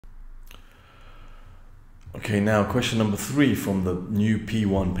Okay, now question number 3 from the new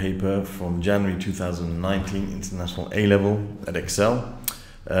P1 paper from January 2019, International A-Level at EDEXCEL.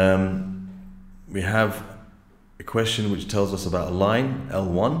 We have a question which tells us about a line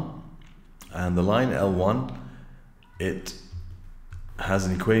L1, and the line L1, it has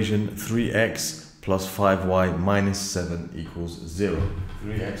an equation 3x plus 5y minus 7 equals 0.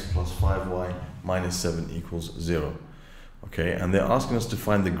 3x plus 5y minus 7 equals 0. Okay, and they're asking us to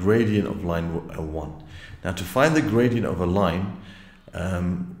find the gradient of line L1. Now, to find the gradient of a line,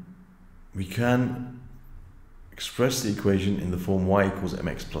 we can express the equation in the form y equals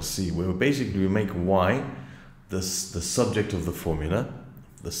mx plus c, where basically we make y the subject of the formula,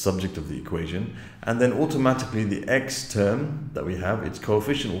 the subject of the equation, and then automatically the x term that we have, its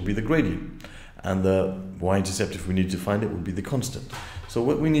coefficient will be the gradient, and the y-intercept, if we need to find it, will be the constant. So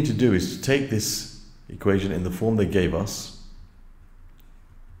what we need to do is to take this equation in the form they gave us,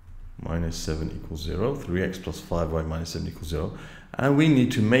 minus 7 equals 0, 3x plus 5y minus 7 equals 0, and we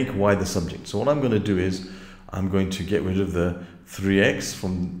need to make y the subject. So what I'm going to do is I'm going to get rid of the 3x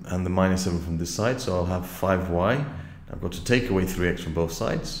and the minus 7 from this side, so I'll have 5y. I've got to take away 3x from both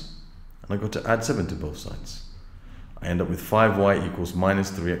sides, and I've got to add 7 to both sides. I end up with 5y equals minus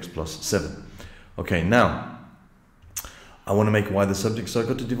 3x plus 7. Okay, now I want to make y the subject, so I've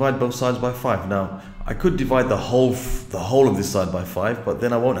got to divide both sides by 5. Now, I could divide the whole of this side by 5, but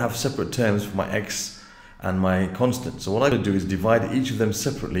then I won't have separate terms for my x and my constant. So what I'm going to do is divide each of them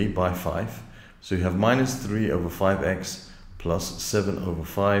separately by 5. So you have minus 3 over 5x plus 7 over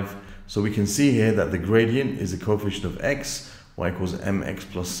 5. So we can see here that the gradient is the coefficient of x, y equals mx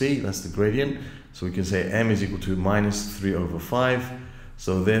plus c, that's the gradient. So we can say m is equal to minus 3 over 5.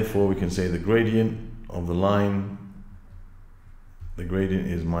 So therefore we can say the gradient of the line, the gradient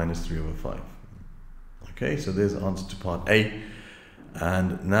is minus 3 over 5. Okay, so there's the answer to part A.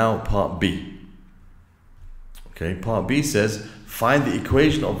 And now part B. Okay, part B says, find the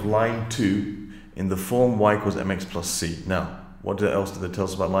equation of line 2 in the form y equals mx plus c. Now, what else did they tell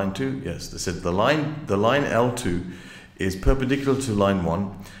us about line 2? Yes, they said the line L2 is perpendicular to line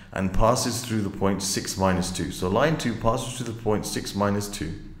 1 and passes through the point 6 minus 2. So line 2 passes through the point 6 minus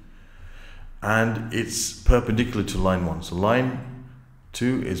 2, and it's perpendicular to line 1. So line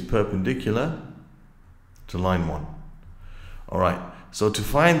 2 is perpendicular to line 1. Alright, so to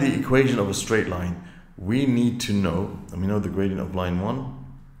find the equation of a straight line, we need to know, and we know the gradient of line 1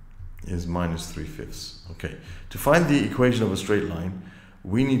 is minus 3/5. Okay, to find the equation of a straight line,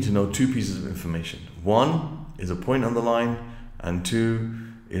 we need to know 2 pieces of information. 1 is a point on the line, and 2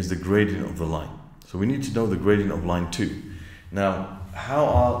 is the gradient of the line. So we need to know the gradient of line 2. Now, how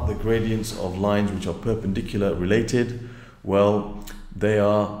are the gradients of lines which are perpendicular related? Well,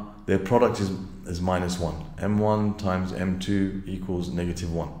 their product is minus 1. m1 times m2 equals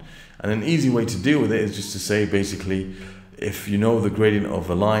negative 1. And an easy way to deal with it is just to say, basically, if you know the gradient of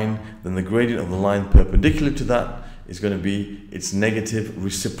a line, then the gradient of the line perpendicular to that is going to be its negative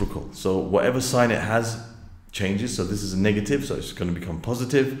reciprocal. So whatever sign it has changes. So this is a negative, so it's going to become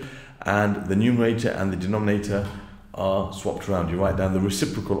positive, and the numerator and the denominator are swapped around. You write down the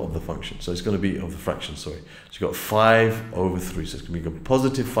reciprocal of the function, so it's going to be of the fraction, sorry. So you've got 5 over 3, so it's going to be a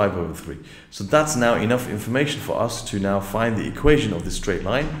positive 5 over 3. So that's now enough information for us to now find the equation of this straight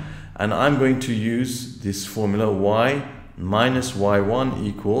line, and I'm going to use this formula y minus y1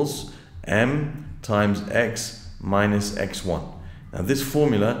 equals m times x minus x1. Now this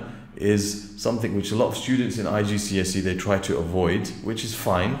formula is something which a lot of students in IGCSE, they try to avoid, which is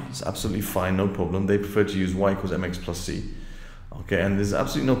fine. It's absolutely fine, no problem. They prefer to use y equals mx plus c. Okay, and there's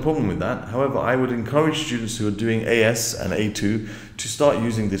absolutely no problem with that. However, I would encourage students who are doing AS and A2 to start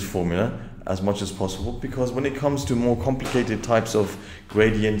using this formula as much as possible, because when it comes to more complicated types of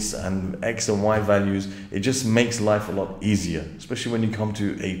gradients and x and y values, it just makes life a lot easier, especially when you come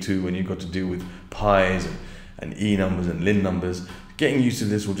to A2, when you've got to deal with pi's and e numbers and ln numbers. Getting used to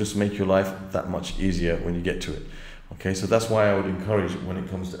this will just make your life that much easier when you get to it. Okay, so that's why I would encourage, when it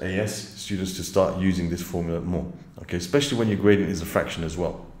comes to AS, students to start using this formula more. Okay, especially when your gradient is a fraction as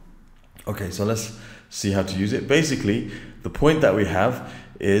well. Okay, so let's see how to use it. Basically, the point that we have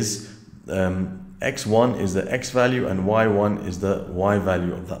is x1 is the x value and y1 is the y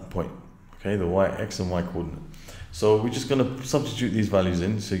value of that point. Okay, the x and y coordinate. So we're just going to substitute these values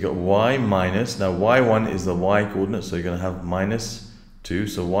in. So you got y minus, now y1 is the y coordinate, so you're going to have minus 2.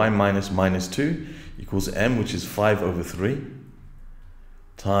 So y minus minus 2 equals m, which is 5 over 3,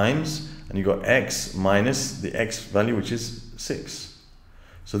 times, and you got x minus the x value, which is 6.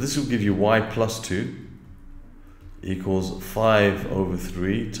 So this will give you y plus 2 equals 5 over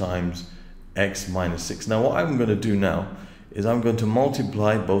 3 times x minus 6. Now what I'm going to do now is I'm going to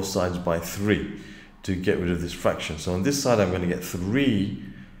multiply both sides by 3. to get rid of this fraction. So on this side I'm going to get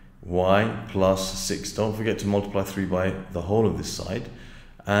 3y plus 6. Don't forget to multiply 3 by the whole of this side.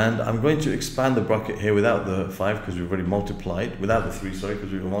 And I'm going to expand the bracket here without the 5 because we've already multiplied, without the 3, sorry,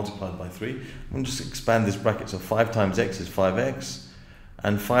 because we've multiplied by 3. I'm going to just expand this bracket. So 5 times x is 5x,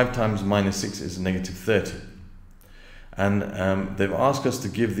 and 5 times minus 6 is negative 30. And they've asked us to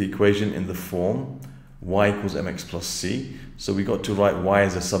give the equation in the form y equals mx plus c. So we got to write y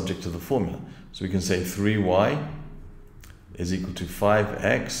as a subject to the formula. So we can say 3y is equal to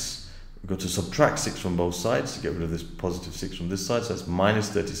 5x. We've got to subtract 6 from both sides to get rid of this positive 6 from this side. So that's minus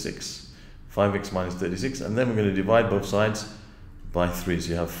 36. 5x minus 36. And then we're going to divide both sides by 3. So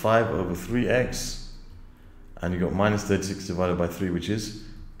you have 5 over 3x. And you've got minus 36 divided by 3, which is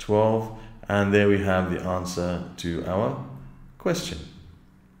 12. And there we have the answer to our question.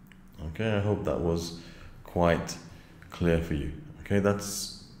 Okay, I hope that was quite clear for you. Okay,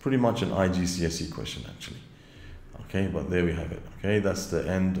 that's pretty much an IGCSE question actually. Okay, but there we have it. Okay, that's the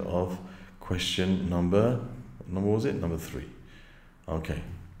end of question number, what number was it? Number 3. Okay.